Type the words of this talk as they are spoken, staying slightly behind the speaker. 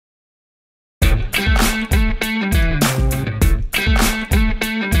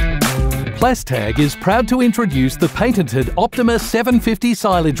Plastag is proud to introduce the patented Optima 750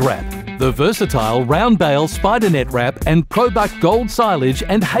 silage wrap, the versatile round bale spider net wrap and ProBuck Gold silage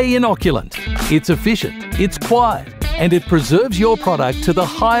and hay inoculant. It's efficient, it's quiet, and it preserves your product to the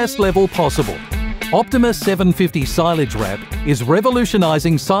highest level possible. Optima 750 silage wrap is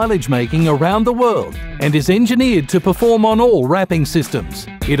revolutionising silage making around the world and is engineered to perform on all wrapping systems.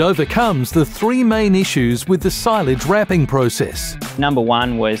 It overcomes the three main issues with the silage wrapping process. Number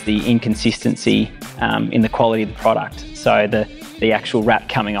one was the inconsistency in the quality of the product. So the actual wrap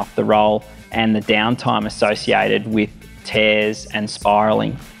coming off the roll and the downtime associated with tears and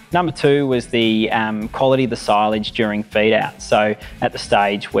spiralling. Number two was the quality of the silage during feed out. So at the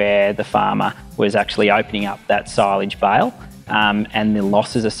stage where the farmer was actually opening up that silage bale and the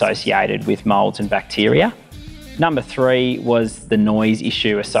losses associated with moulds and bacteria. Number three was the noise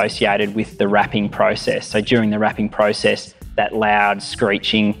issue associated with the wrapping process. So during the wrapping process, that loud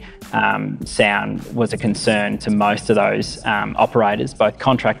screeching sound was a concern to most of those operators, both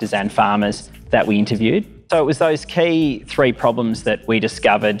contractors and farmers that we interviewed. So it was those key three problems that we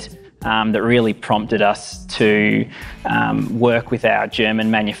discovered that really prompted us to work with our German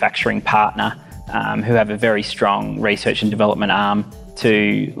manufacturing partner, who have a very strong research and development arm,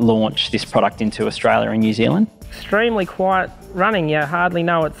 to launch this product into Australia and New Zealand. Extremely quiet running, you hardly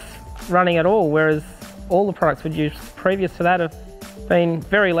know it's running at all, whereas all the products we'd used previous to that have been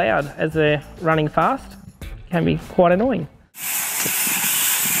very loud as they're running fast. It can be quite annoying.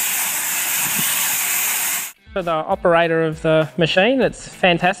 For the operator of the machine, it's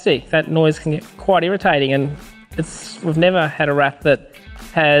fantastic. That noise can get quite irritating, and we've never had a wrap that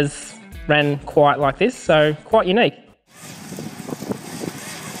has ran quite like this, so quite unique.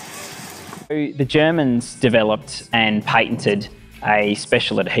 The Germans developed and patented a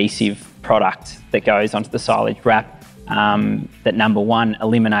special adhesive product that goes onto the silage wrap that, number one,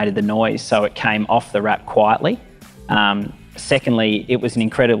 eliminated the noise, so it came off the wrap quietly. Secondly, it was an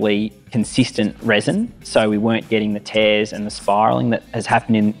incredibly consistent resin, so we weren't getting the tears and the spiralling that has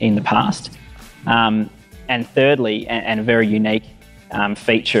happened in the past. And thirdly, and a very unique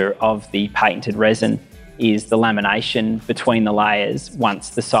feature of the patented resin, is the lamination between the layers once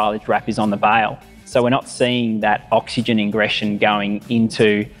the silage wrap is on the bale. So we're not seeing that oxygen ingression going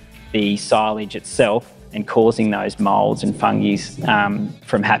into the silage itself and causing those moulds and fungi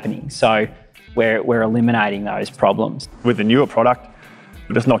from happening. So we're eliminating those problems. With the newer product,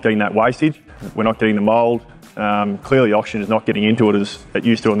 we're just not getting that wastage. We're not getting the mould. Clearly oxygen is not getting into it as it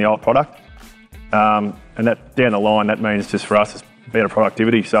used to on the old product. And that down the line, that means just for us, it's better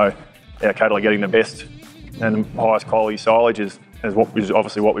productivity. So our cattle are getting the best and the highest quality silage is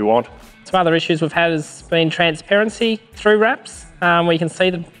obviously what we want. Some other issues we've had has been transparency through wraps, where you can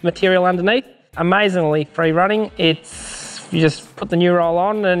see the material underneath. Amazingly free running. You just put the new roll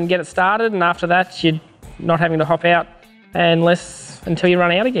on and get it started, and after that you're not having to hop out until you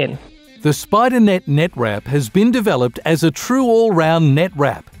run out again. The Spider Net Wrap has been developed as a true all-round net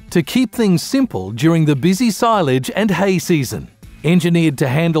wrap to keep things simple during the busy silage and hay season. Engineered to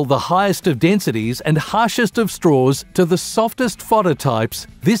handle the highest of densities and harshest of straws to the softest fodder types,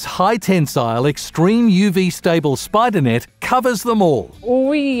 this high-tensile, extreme UV-stable spider net covers them all.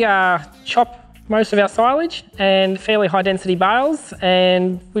 We chop most of our silage and fairly high-density bales,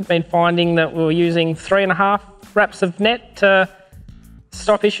 and we've been finding that we were using 3.5 wraps of net to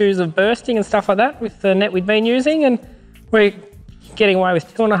stop issues of bursting and stuff like that with the net we'd been using, and we're getting away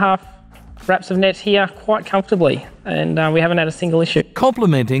with 2.5 wraps of net here quite comfortably, and we haven't had a single issue.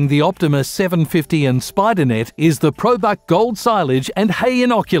 Complementing the Optima 750 and Spider Net is the ProBuck Gold silage and hay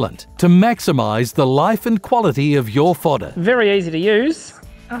inoculant to maximise the life and quality of your fodder. Very easy to use.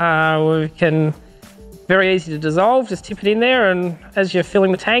 Very easy to dissolve, just tip it in there, and as you're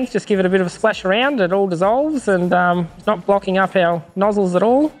filling the tank, just give it a bit of a splash around, it all dissolves, and not blocking up our nozzles at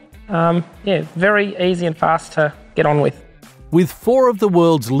all. Yeah, very easy and fast to get on with. With 4 of the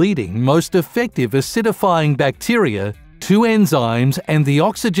world's leading, most effective acidifying bacteria, 2 enzymes and the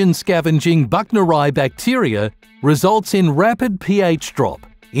oxygen-scavenging Buchneri bacteria, results in rapid pH drop,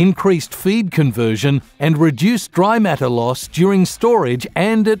 increased feed conversion and reduced dry matter loss during storage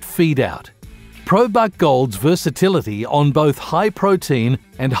and at feed-out. ProBuck Gold's versatility on both high-protein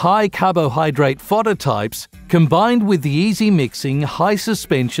and high-carbohydrate fodder types, combined with the easy mixing,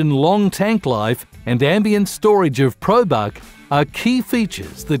 high-suspension, long tank life and ambient storage of ProBuck, are key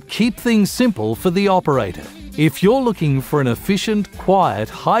features that keep things simple for the operator. If you're looking for an efficient, quiet,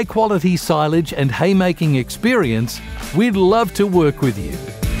 high-quality silage and haymaking experience, we'd love to work with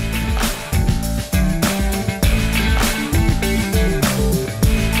you.